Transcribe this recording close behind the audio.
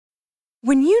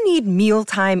When you need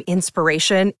mealtime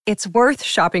inspiration, it's worth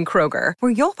shopping Kroger,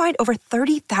 where you'll find over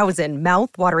 30,000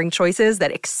 mouth-watering choices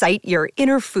that excite your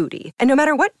inner foodie. And no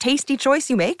matter what tasty choice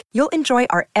you make, you'll enjoy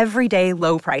our everyday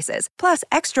low prices, plus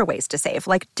extra ways to save,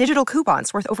 like digital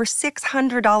coupons worth over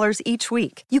 $600 each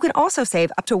week. You can also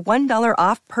save up to $1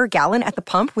 off per gallon at the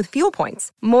pump with fuel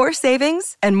points. More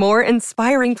savings and more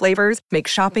inspiring flavors make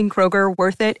shopping Kroger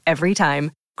worth it every time.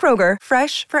 Kroger,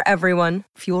 fresh for everyone.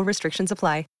 Fuel restrictions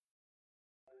apply.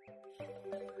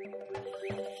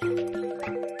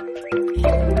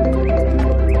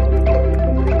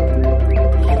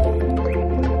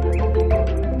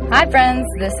 Hi friends,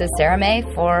 this is Sarah May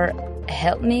for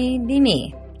Help Me Be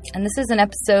Me. And this is an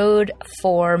episode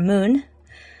for Moon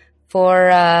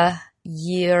for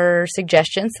your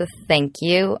suggestions, so thank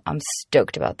you. I'm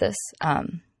stoked about this.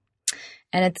 And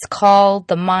it's called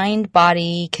The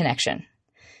Mind-Body Connection.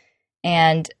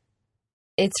 And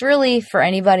it's really for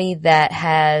anybody that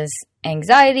has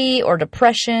anxiety or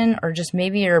depression, or just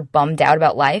maybe you're bummed out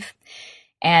about life.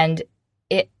 And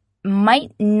it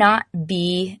might not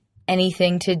be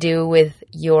anything to do with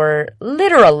your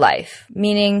literal life,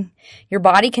 meaning your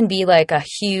body can be like a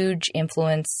huge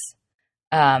influence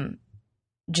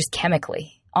just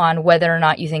chemically on whether or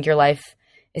not you think your life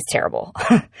is terrible.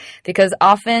 Because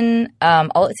often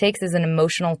all it takes is an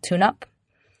emotional tune-up.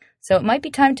 So it might be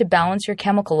time to balance your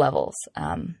chemical levels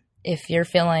if you're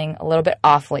feeling a little bit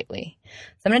off lately.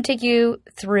 So I'm going to take you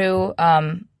through,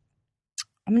 I'm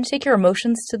going to take your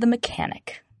emotions to the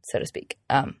mechanic, so to speak.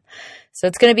 So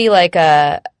it's going to be like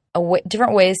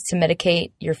different ways to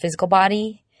medicate your physical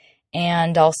body,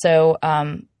 and also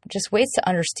just ways to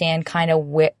understand kind of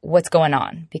what's going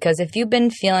on. Because if you've been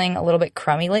feeling a little bit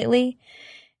crummy lately,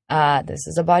 this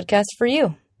is a podcast for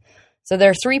you. So there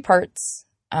are 3 parts.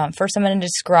 First, I'm going to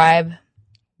describe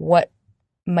what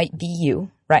might be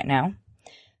you right now.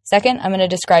 Second, I'm going to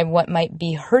describe what might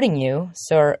be hurting you.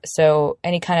 So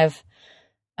any kind of,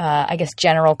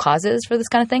 general causes for this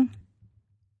kind of thing.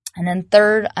 And then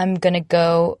third, I'm going to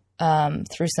go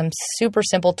through some super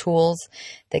simple tools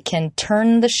that can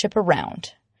turn the ship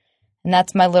around. And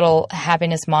that's my little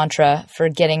happiness mantra for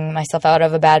getting myself out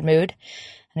of a bad mood.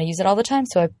 And I use it all the time,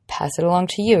 so I pass it along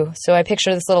to you. So I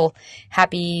picture this little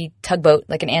happy tugboat,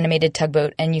 like an animated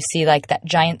tugboat, and you see like that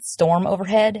giant storm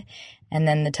overhead, and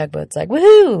then the tugboat's like,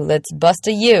 woohoo, let's bust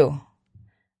a U.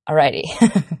 Alrighty.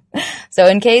 So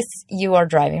in case you are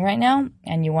driving right now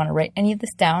and you want to write any of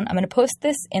this down, I'm going to post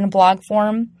this in a blog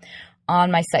form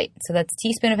on my site. So that's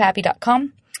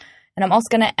teaspoonofhappy.com. And I'm also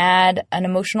going to add an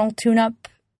emotional tune-up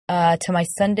to my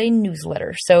Sunday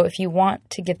newsletter. So if you want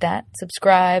to get that,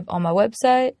 subscribe on my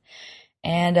website.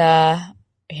 And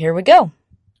here we go. All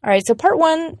right, so part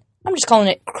 1, I'm just calling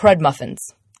it crud muffins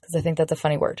because I think that's a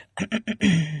funny word.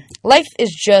 Life is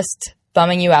just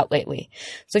bumming you out lately.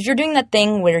 So if you're doing that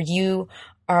thing where you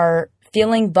are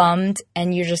feeling bummed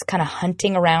and you're just kind of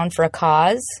hunting around for a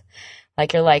cause,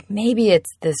 like you're like, maybe it's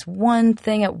this one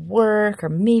thing at work, or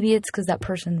maybe it's because that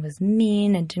person was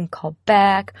mean and didn't call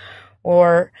back,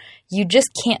 or you just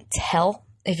can't tell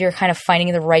if you're kind of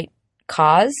finding the right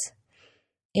cause,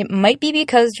 it might be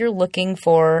because you're looking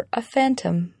for a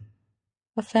phantom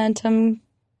of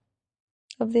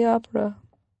the opera.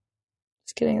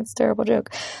 Just kidding, it's a terrible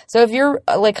joke. So if you're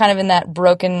like kind of in that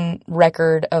broken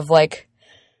record of like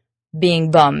being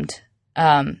bummed,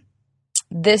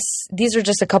 these are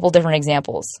just a couple different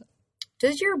examples.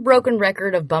 Does your broken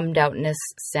record of bummed outness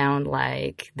sound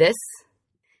like this?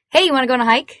 Hey, you want to go on a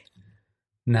hike?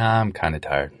 Nah, I'm kind of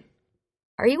tired.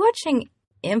 Are you watching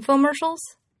infomercials?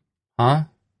 Huh?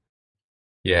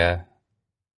 Yeah.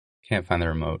 Can't find the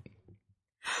remote.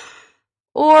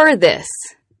 Or this.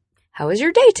 How was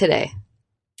your day today?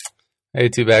 I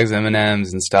ate 2 bags of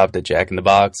M&Ms and stopped at Jack in the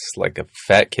Box like a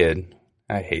fat kid.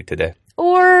 I hate today.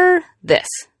 Or this.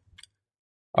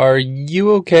 Are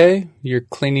you okay? You're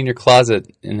cleaning your closet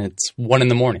and it's 1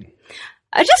 a.m.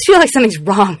 I just feel like something's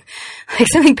wrong. Like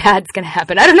something bad's going to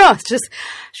happen. I don't know.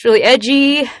 It's really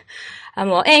edgy. I'm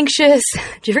a little anxious.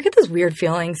 Do you ever get those weird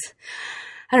feelings?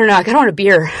 I don't know. I kind of want a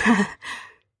beer.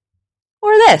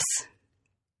 Or this.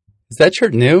 Is that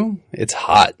shirt new? It's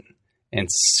hot and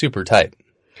super tight.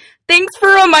 Thanks for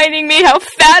reminding me how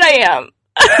fat I am.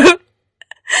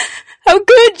 How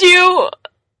could you?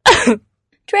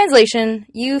 Translation,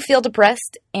 you feel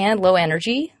depressed and low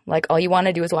energy, like all you want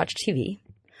to do is watch TV.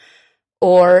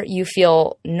 Or you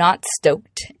feel not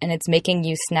stoked and it's making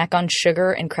you snack on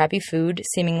sugar and crappy food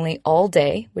seemingly all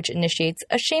day, which initiates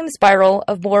a shame spiral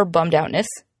of more bummed outness.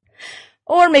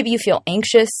 Or maybe you feel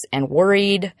anxious and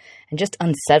worried and just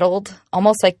unsettled,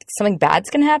 almost like something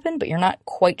bad's going to happen, but you're not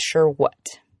quite sure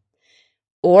what.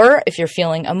 or if you're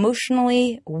feeling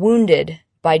emotionally wounded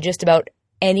by just about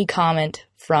any comment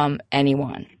from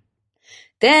anyone,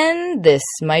 then this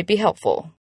might be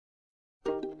helpful.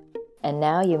 And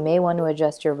now you may want to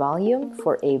adjust your volume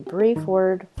for a brief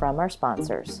word from our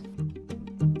sponsors.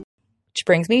 Which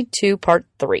brings me to part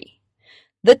 3,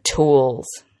 the tools.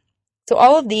 So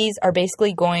all of these are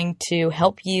basically going to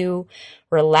help you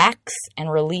relax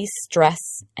and release stress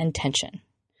and tension.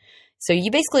 So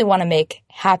you basically want to make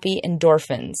happy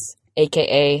endorphins,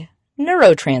 aka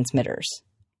neurotransmitters.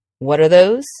 What are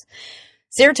those?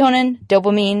 Serotonin,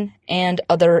 dopamine, and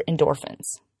other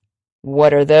endorphins.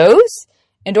 What are those?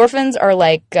 Endorphins are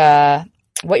like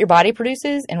what your body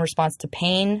produces in response to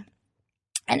pain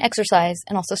and exercise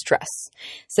and also stress.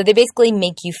 So they basically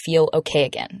make you feel okay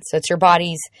again. So it's your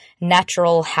body's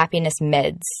natural happiness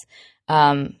meds.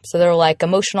 So they're like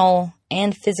emotional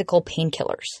and physical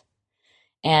painkillers.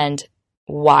 And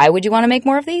why would you want to make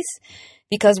more of these?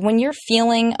 Because when you're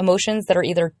feeling emotions that are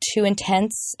either too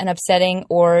intense and upsetting,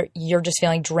 or you're just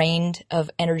feeling drained of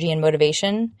energy and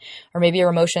motivation, or maybe your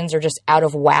emotions are just out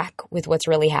of whack with what's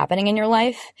really happening in your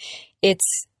life,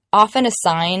 it's often a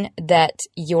sign that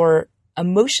your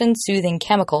emotion-soothing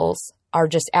chemicals are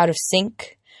just out of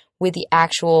sync with the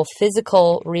actual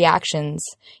physical reactions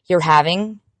you're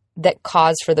having that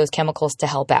cause for those chemicals to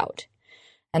help out.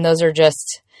 And those are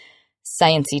just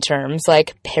sciencey terms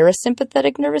like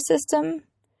parasympathetic nervous system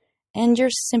and your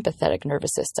sympathetic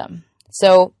nervous system.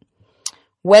 So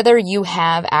whether you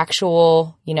have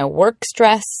actual, work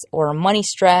stress or money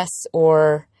stress,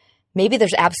 or maybe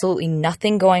there's absolutely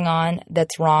nothing going on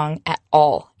that's wrong at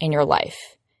all in your life,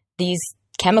 these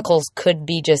chemicals could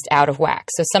be just out of whack.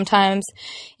 So sometimes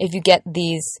if you get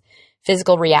these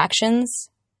physical reactions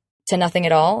to nothing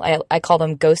at all, I call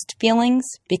them ghost feelings,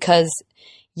 because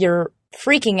you're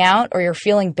freaking out or you're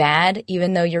feeling bad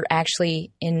even though you're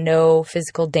actually in no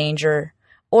physical danger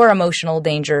or emotional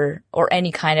danger or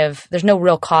there's no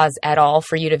real cause at all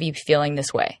for you to be feeling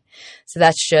this way. So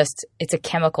that's just, it's a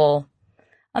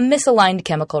misaligned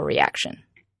chemical reaction.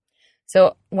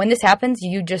 So when this happens,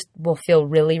 you just will feel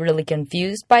really, really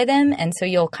confused by them. And so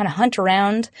you'll kind of hunt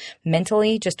around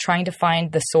mentally just trying to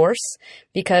find the source,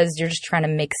 because you're just trying to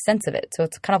make sense of it. So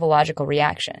it's kind of a logical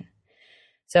reaction.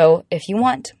 So if you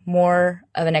want more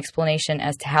of an explanation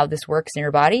as to how this works in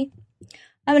your body,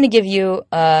 I'm going to give you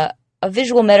a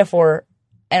visual metaphor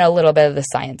and a little bit of the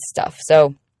science stuff.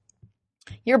 So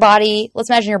your body, let's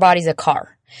imagine your body's a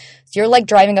car. So you're like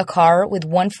driving a car with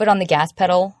one foot on the gas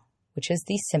pedal, which is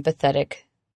the sympathetic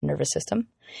nervous system,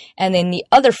 and then the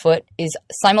other foot is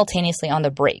simultaneously on the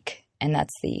brake, and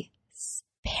that's the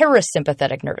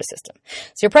parasympathetic nervous system.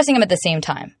 So you're pressing them at the same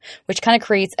time, which kind of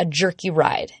creates a jerky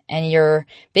ride, and you're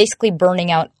basically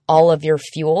burning out all of your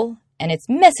fuel, and it's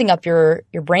messing up your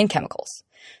brain chemicals.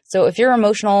 So if your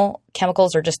emotional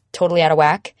chemicals are just totally out of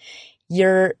whack,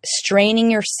 you're straining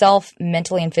yourself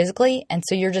mentally and physically, and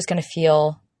so you're just going to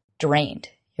feel drained.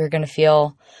 You're going to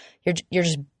feel you're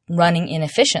just running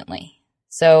inefficiently.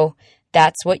 So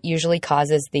that's what usually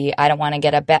causes the I don't want to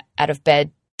get out of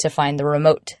bed to find the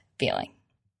remote feeling.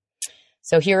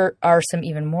 So here are some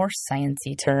even more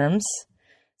sciencey terms.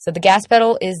 So the gas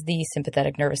pedal is the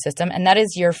sympathetic nervous system, and that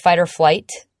is your fight or flight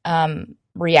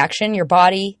reaction. Your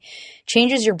body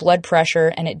changes your blood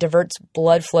pressure, and it diverts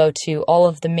blood flow to all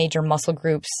of the major muscle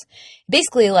groups.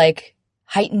 Basically, like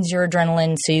heightens your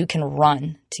adrenaline so you can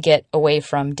run to get away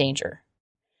from danger.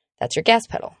 That's your gas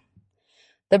pedal.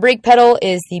 The brake pedal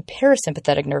is the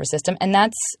parasympathetic nervous system, and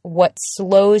that's what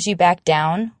slows you back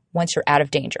down once you're out of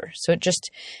danger. So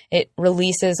it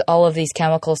releases all of these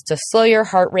chemicals to slow your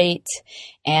heart rate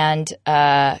and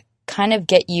kind of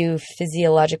get you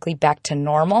physiologically back to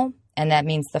normal, and that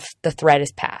means the threat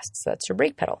is past. So that's your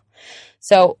brake pedal.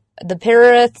 So the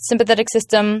parasympathetic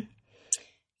system,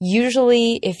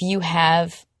 usually if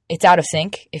it's out of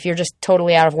sync, if you're just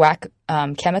totally out of whack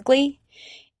chemically,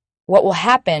 what will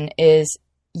happen is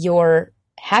your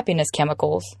happiness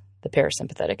chemicals, the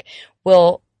parasympathetic,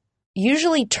 will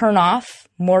usually turn off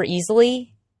more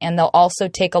easily, and they'll also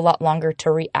take a lot longer to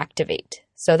reactivate.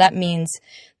 So that means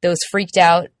those freaked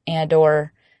out and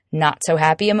or not so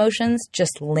happy emotions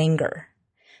just linger.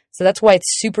 So that's why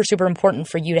it's super, super important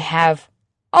for you to have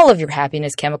all of your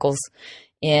happiness chemicals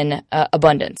in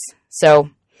abundance. So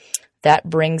that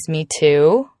brings me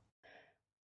to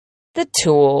the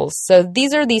tools. So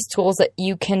these are these tools that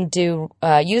you can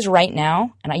use right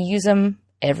now, and I use them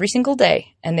every single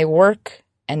day, and they work,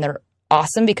 and they're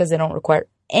awesome because they don't require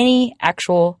any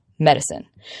actual medicine.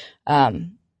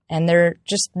 And they're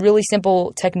just really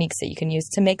simple techniques that you can use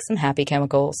to make some happy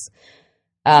chemicals.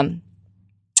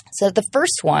 So the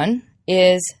first one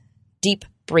is deep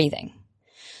breathing.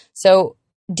 So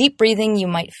deep breathing, you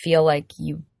might feel like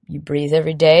you breathe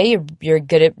every day, you're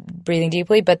good at breathing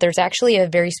deeply, but there's actually a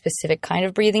very specific kind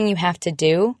of breathing you have to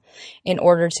do in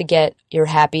order to get your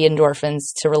happy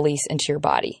endorphins to release into your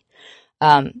body.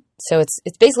 So it's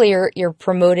basically you're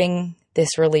promoting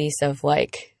this release of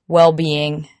like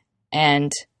well-being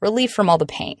and relief from all the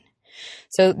pain.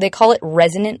 So they call it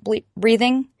resonant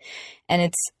breathing, and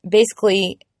it's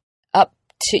basically up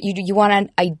to you want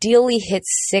to ideally hit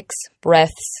 6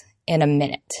 breaths in a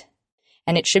minute,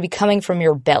 and it should be coming from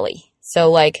your belly.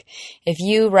 So like if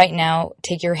you right now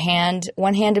take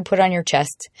one hand and put it on your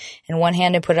chest and one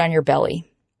hand and put it on your belly,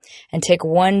 and take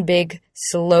one big,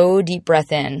 slow, deep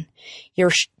breath in,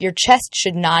 your chest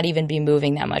should not even be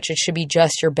moving that much. It should be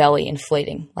just your belly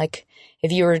inflating, like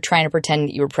if you were trying to pretend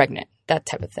that you were pregnant, that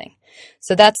type of thing.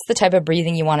 So that's the type of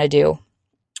breathing you want to do.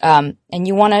 And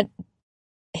you want to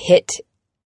hit,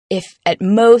 if at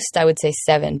most, I would say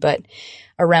 7, but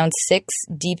around 6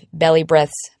 deep belly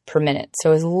breaths per minute.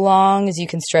 So as long as you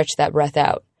can stretch that breath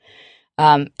out.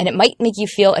 And it might make you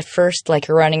feel at first like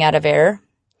you're running out of air,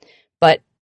 but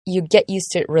you get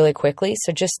used to it really quickly.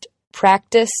 So just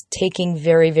practice taking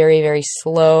very, very, very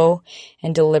slow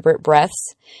and deliberate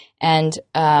breaths. And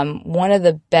one of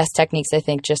the best techniques, I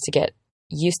think, just to get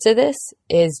used to this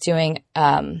is doing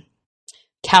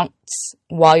counts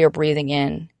while you're breathing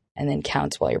in and then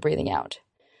counts while you're breathing out.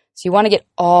 So you want to get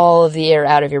all of the air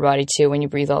out of your body too when you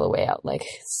breathe all the way out, like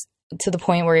to the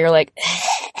point where you're like,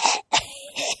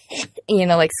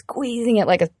 like squeezing it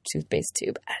like a toothpaste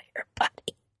tube out of your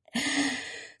body.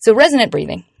 So resonant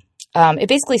breathing, it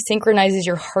basically synchronizes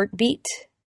your heartbeat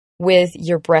with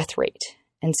your breath rate.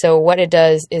 And so what it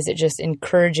does is it just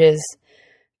encourages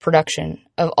production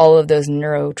of all of those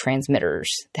neurotransmitters,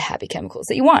 the happy chemicals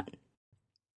that you want.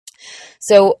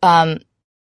 So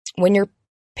when your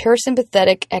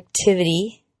parasympathetic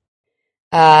activity,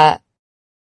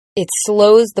 it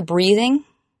slows the breathing.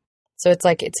 So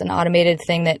it's an automated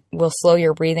thing that will slow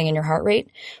your breathing and your heart rate.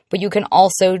 But you can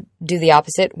also do the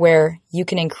opposite, where you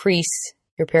can increase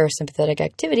your parasympathetic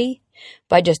activity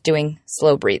by just doing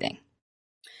slow breathing.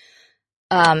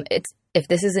 If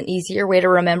this is an easier way to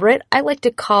remember it, I like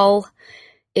to call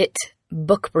it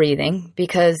book breathing,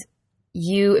 because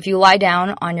if you lie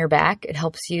down on your back, it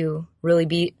helps you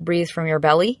really breathe from your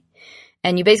belly.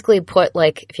 And you basically put,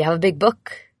 like, if you have a big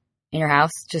book in your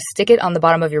house, just stick it on the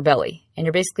bottom of your belly. And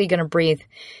you're basically going to breathe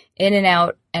in and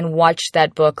out and watch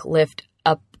that book lift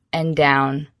up and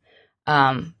down,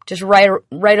 just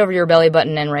right over your belly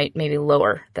button and right maybe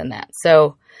lower than that.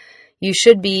 So you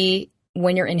should be,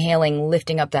 when you're inhaling,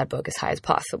 lifting up that book as high as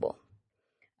possible.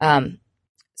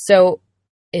 So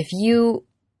if you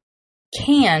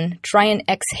can, try and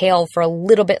exhale for a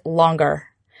little bit longer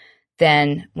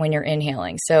than when you're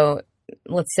inhaling. So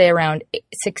let's say around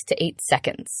 6 to 8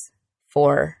 seconds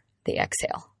for the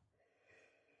exhale.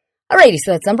 Alrighty,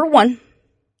 so that's number 1,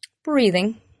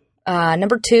 breathing.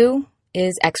 Number 2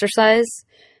 is exercise,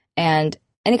 and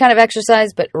any kind of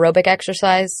exercise, but aerobic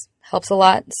exercise helps a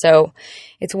lot. So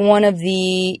it's one of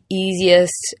the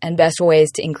easiest and best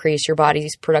ways to increase your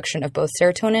body's production of both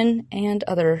serotonin and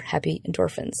other happy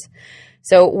endorphins.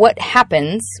 So what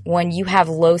happens when you have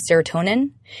low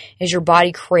serotonin is your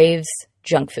body craves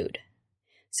junk food.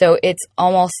 So it's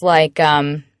almost like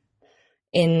to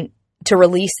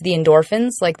release the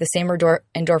endorphins, like the same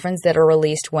endorphins that are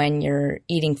released when you're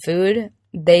eating food,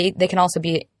 they can also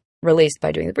be released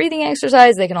by doing the breathing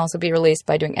exercise. They can also be released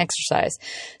by doing exercise.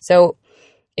 So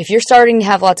if you're starting to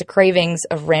have lots of cravings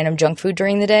of random junk food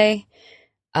during the day,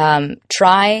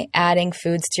 try adding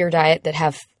foods to your diet that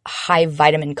have high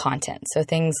vitamin content. So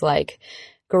things like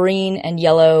green and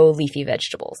yellow leafy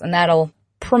vegetables, and that'll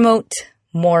promote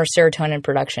more serotonin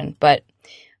production. But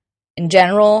in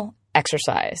general,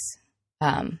 exercise.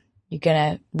 You're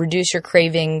going to reduce your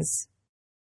cravings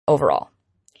overall.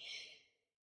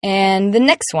 And the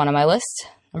next one on my list,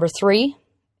 number 3,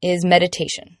 is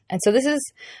meditation. And so this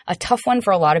is a tough one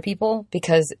for a lot of people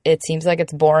because it seems like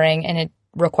it's boring and it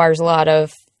requires a lot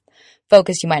of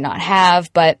focus you might not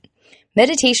have. But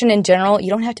meditation in general, you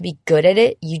don't have to be good at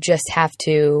it. You just have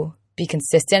to be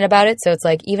consistent about it. So it's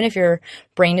like, even if your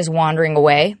brain is wandering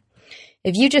away,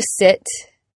 if you just sit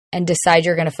and decide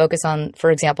you're going to focus on, for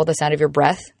example, the sound of your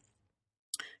breath,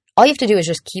 all you have to do is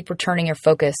just keep returning your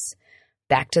focus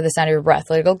back to the sound of your breath.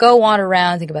 Like, it'll go wander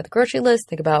around, think about the grocery list,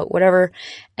 think about whatever,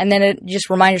 and then just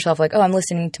remind yourself, like, oh, I'm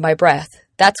listening to my breath.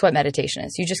 That's what meditation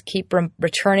is. You just keep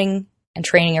returning and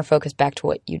training your focus back to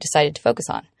what you decided to focus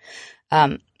on.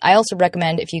 I also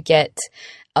recommend, if you get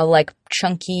a like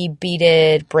chunky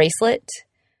beaded bracelet,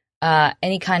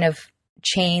 any kind of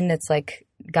chain that's like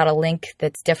got a link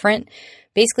that's different.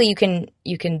 Basically,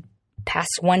 you can pass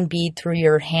one bead through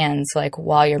your hands like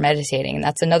while you're meditating, and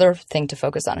that's another thing to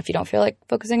focus on if you don't feel like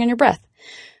focusing on your breath.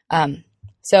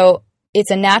 So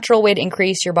it's a natural way to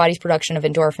increase your body's production of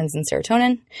endorphins and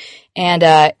serotonin, and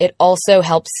it also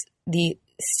helps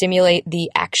stimulate the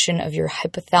action of your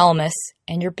hypothalamus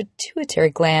and your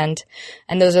pituitary gland,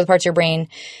 and those are the parts of your brain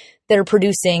that are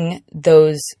producing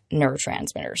those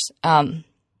neurotransmitters.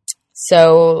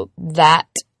 So that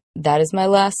is my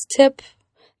last tip.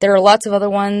 There are lots of other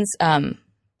ones. I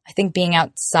think being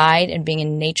outside and being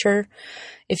in nature,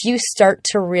 if you start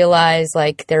to realize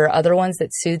like there are other ones that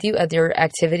soothe you, other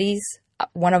activities,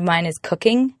 one of mine is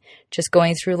cooking, just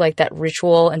going through like that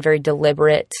ritual and very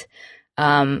deliberate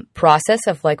process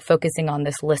of like focusing on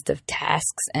this list of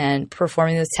tasks and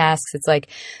performing those tasks. It's like,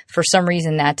 for some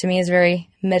reason, that to me is very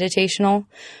meditational.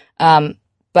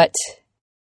 But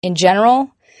in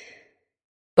general,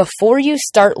 before you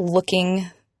start looking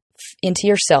into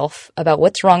yourself about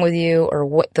what's wrong with you or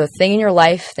what the thing in your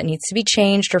life that needs to be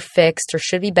changed or fixed or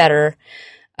should be better,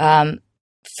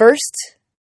 first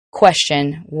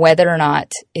question whether or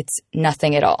not it's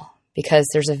nothing at all, because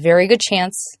there's a very good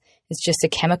chance it's just a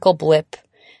chemical blip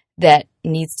that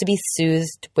needs to be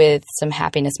soothed with some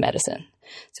happiness medicine.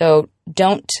 So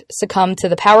don't succumb to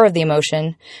the power of the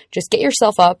emotion. Just get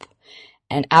yourself up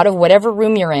and out of whatever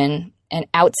room you're in and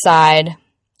outside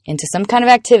into some kind of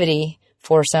activity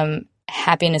for some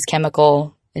happiness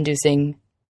chemical inducing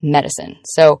medicine.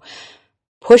 So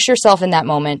push yourself in that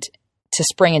moment to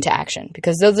spring into action,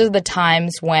 because those are the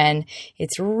times when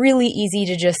it's really easy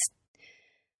to just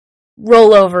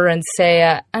roll over and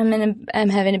say, I'm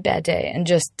having a bad day, and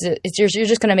you're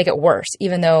just going to make it worse,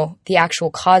 even though the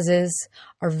actual causes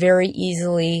are very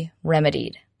easily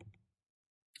remedied.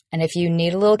 And if you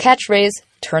need a little catchphrase,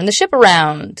 turn the ship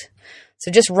around.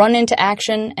 So just run into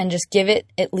action and just give it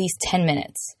at least 10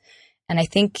 minutes. And I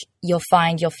think you'll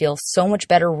find you'll feel so much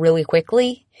better really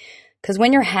quickly, because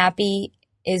when you're happy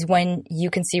is when you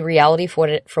can see reality for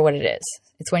what it is.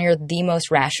 It's when you're the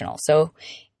most rational. So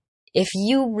if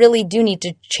you really do need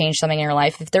to change something in your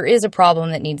life, if there is a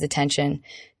problem that needs attention,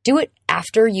 do it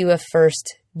after you have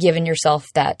first given yourself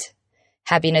that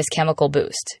happiness chemical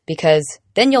boost, because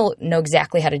then you'll know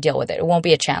exactly how to deal with it. It won't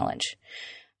be a challenge.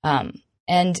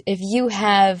 And if you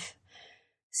have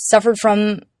suffered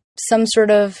from some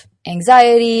sort of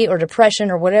anxiety or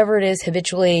depression or whatever it is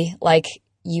habitually, like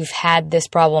you've had this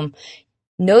problem,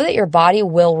 know that your body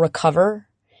will recover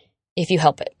if you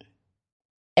help it.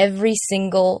 Every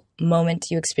single moment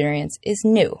you experience is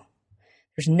new.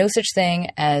 There's no such thing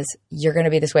as you're going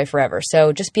to be this way forever.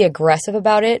 So just be aggressive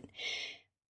about it.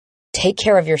 Take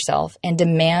care of yourself and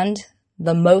demand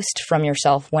the most from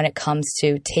yourself when it comes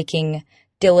to taking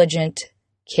diligent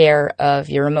care of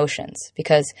your emotions,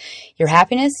 because your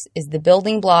happiness is the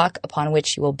building block upon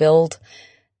which you will build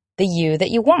the you that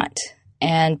you want.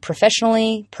 And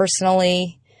professionally,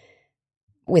 personally,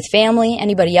 with family,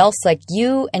 anybody else, like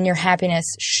you and your happiness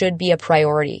should be a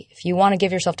priority. If you want to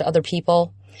give yourself to other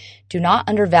people, do not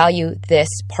undervalue this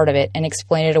part of it and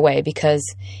explain it away, because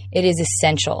it is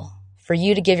essential. For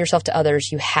you to give yourself to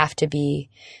others, you have to be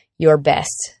your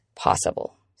best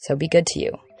possible. So be good to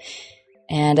you.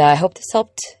 And I hope this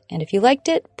helped. And if you liked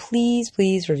it, please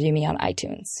review me on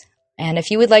iTunes. And if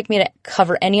you would like me to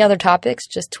cover any other topics,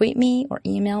 just tweet me or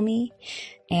email me.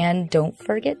 And don't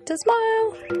forget to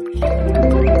smile.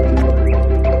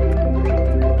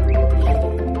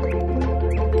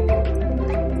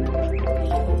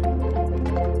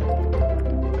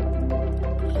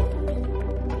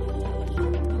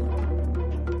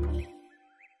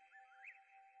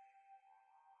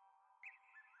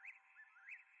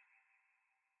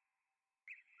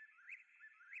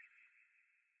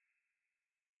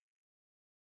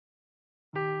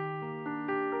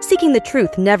 Seeking the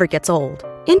truth never gets old.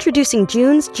 Introducing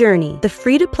June's Journey, the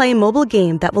free-to-play mobile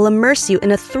game that will immerse you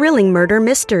in a thrilling murder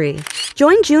mystery.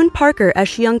 Join June Parker as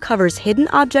she uncovers hidden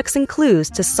objects and clues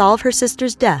to solve her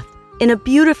sister's death in a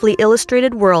beautifully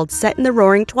illustrated world set in the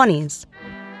Roaring '20s.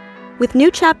 With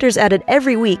new chapters added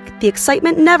every week, the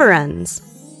excitement never ends.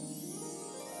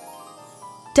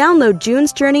 Download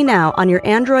June's Journey now on your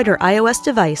Android or iOS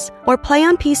device, or play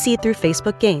on PC through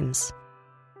Facebook Games.